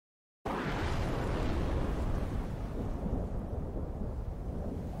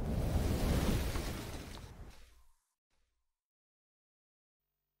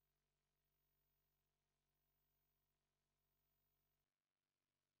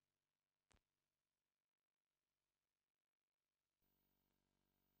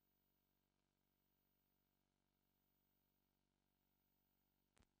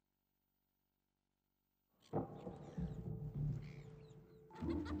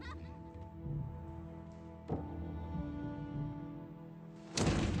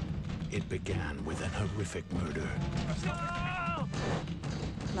It began with an horrific murder.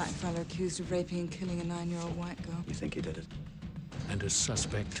 Black fellow accused of raping and killing a 9-year-old white girl. You think he did it? And a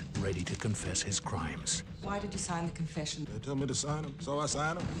suspect ready to confess his crimes. Why did you sign the confession? They told me to sign him, so I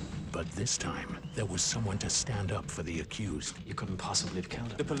signed him. But this time, there was someone to stand up for the accused. You couldn't possibly have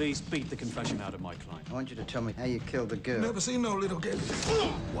killed her. The police beat the confession out of my client. I want you to tell me how you killed the girl. Never seen no little girl.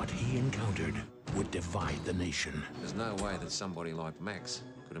 What he encountered would divide the nation. There's no way that somebody like Max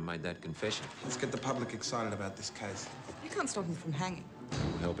could have made that confession. Let's get the public excited about this case. You can't stop him from hanging.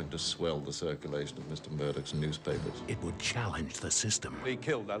 Helping to swell the circulation of Mr. Murdoch's newspapers. It would challenge the system. He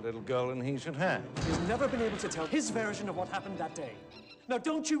killed that little girl and he should hang. He's never been able to tell his version of what happened that day. Now,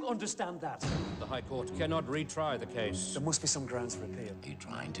 don't you understand that? The High Court cannot retry the case. There must be some grounds for appeal. Are you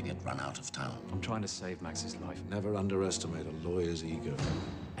trying to get run out of town? I'm trying to save Max's life. Never underestimate a lawyer's ego.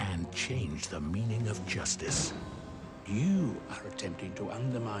 And change the meaning of justice. You are attempting to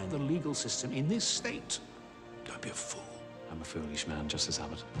undermine the legal system in this state. Don't be a fool. I'm a foolish man, Justice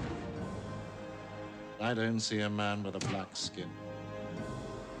Abbott. I don't see a man with a black skin.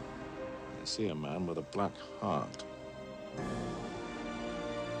 I see a man with a black heart.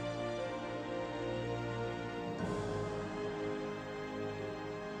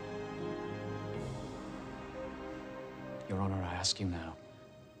 Your Honor, I ask you now,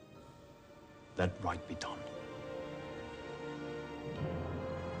 let right be done.